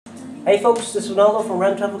Hey folks, this is Ronaldo from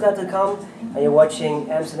rooftop and you're watching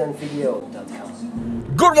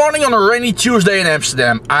AmsterdamVideo.com. Good morning on a rainy Tuesday in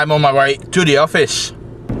Amsterdam. I'm on my way to the office.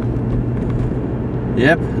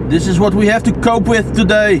 Yep, this is what we have to cope with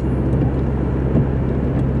today.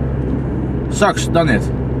 Sucks, doesn't it?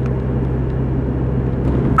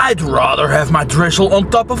 I'd rather have my drizzle on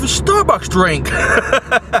top of a Starbucks drink.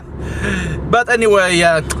 But anyway,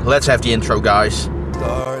 let's have the intro, guys.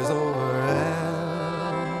 Stars over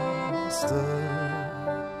Amsterdam.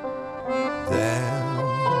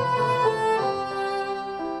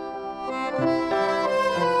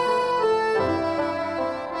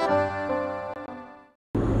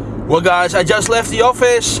 Well guys, I just left the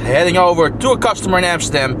office, heading over to a customer in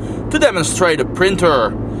Amsterdam to demonstrate a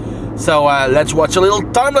printer. So let's watch a little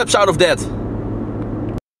time lapse out of that.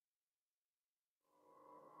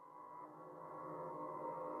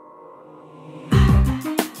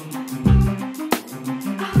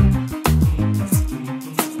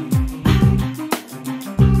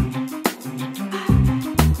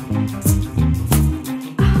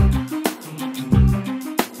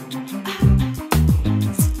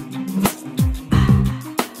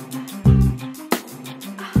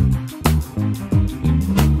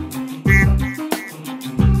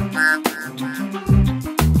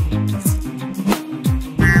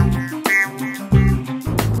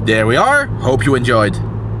 There we are, hope you enjoyed.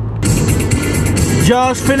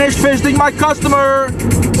 Just finished visiting my customer.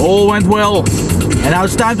 All went well. And now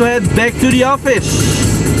it's time to head back to the office.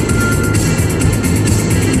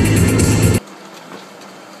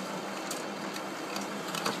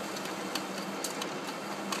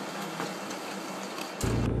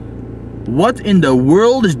 What in the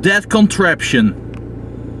world is that contraption?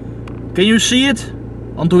 Can you see it?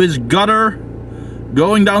 Onto his gutter,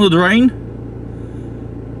 going down the drain?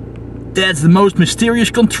 That's the most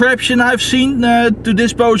mysterious contraption I've seen to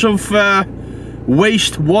dispose of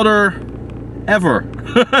waste water ever.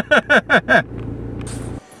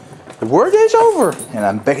 The workday is over and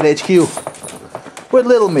I'm back at HQ with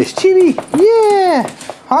little Miss Chibi. Yeah!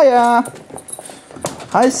 Hiya!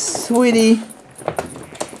 Hi sweetie.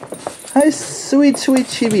 Hi sweet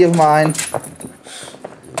Chibi of mine.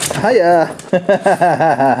 Hiya!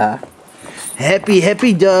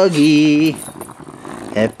 Happy doggy.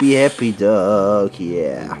 Happy dog,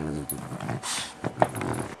 yeah.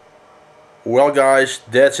 Well guys,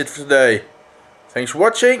 that's it for today. Thanks for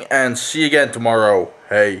watching and see you again tomorrow.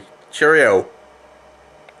 Hey, cheerio.